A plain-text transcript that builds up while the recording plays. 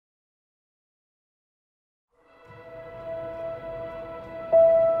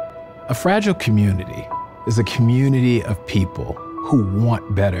A fragile community is a community of people who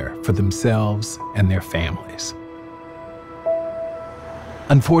want better for themselves and their families.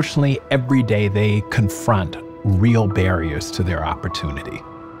 Unfortunately, every day they confront real barriers to their opportunity.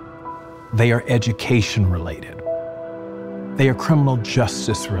 They are education-related. They are criminal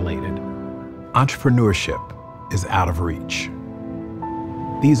justice-related. Entrepreneurship is out of reach.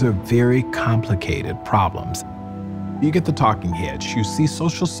 These are very complicated problems. You get the talking heads, you see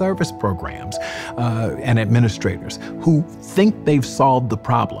social service programs and administrators who think they've solved the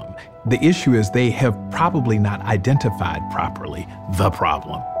problem. The issue is they have probably not identified properly the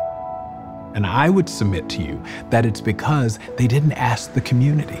problem. And I would submit to you that it's because they didn't ask the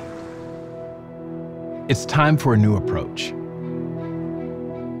community. It's time for a new approach.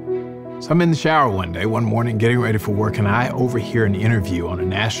 So I'm in the shower one morning, getting ready for work, and I overhear an interview on a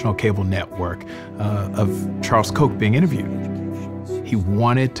national cable network of Charles Koch being interviewed. He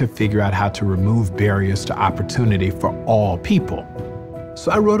wanted to figure out how to remove barriers to opportunity for all people.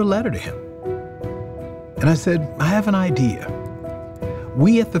 So I wrote a letter to him. And I said, I have an idea.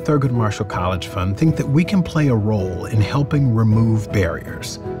 We at the Thurgood Marshall College Fund think that we can play a role in helping remove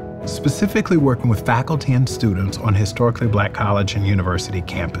barriers, specifically working with faculty and students on historically Black college and university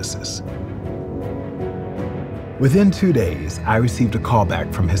campuses. Within 2 days, I received a call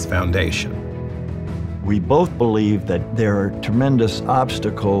back from his foundation. We both believe that there are tremendous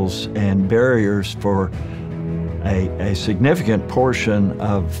obstacles and barriers for a significant portion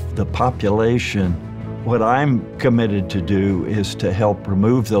of the population. What I'm committed to do is to help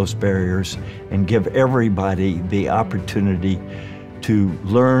remove those barriers and give everybody the opportunity to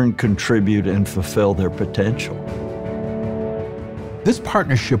learn, contribute, and fulfill their potential. This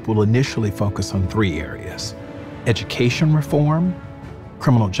partnership will initially focus on 3 areas: education reform,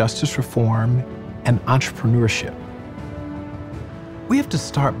 criminal justice reform, and entrepreneurship. We have to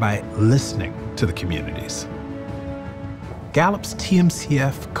start by listening to the communities. Gallup's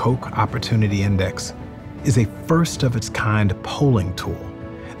TMCF Koch Opportunity Index is a first-of-its-kind polling tool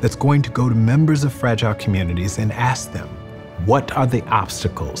that's going to go to members of fragile communities and ask them, what are the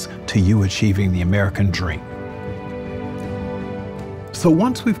obstacles to you achieving the American dream? So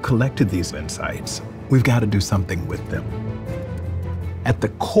once we've collected these insights, we've got to do something with them. At the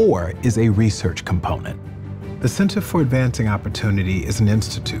core is a research component. The Center for Advancing Opportunity is an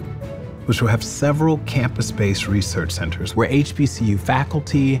institute which will have several campus-based research centers where HBCU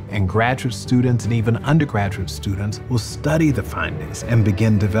faculty and graduate students and even undergraduate students will study the findings and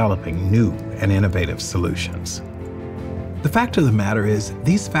begin developing new and innovative solutions. The fact of the matter is,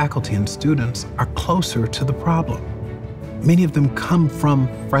 these faculty and students are closer to the problem. Many of them come from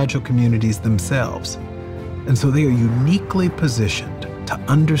fragile communities themselves, and so they are uniquely positioned to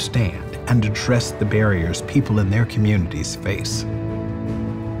understand and address the barriers people in their communities face.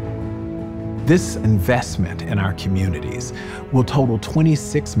 This investment in our communities will total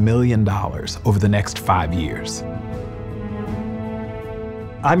 $26 million over the next 5 years.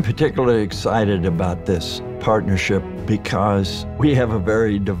 I'm particularly excited about this partnership because we have a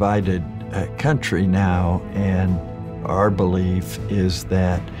very divided country now, and our belief is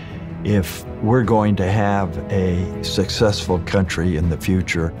that if we're going to have a successful country in the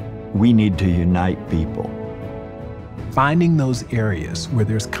future, we need to unite people. Finding those areas where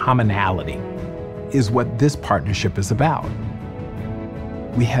there's commonality is what this partnership is about.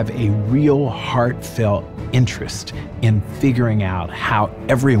 We have a real heartfelt interest in figuring out how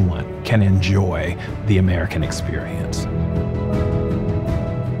everyone can enjoy the American experience.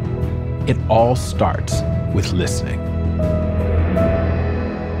 It all starts with listening.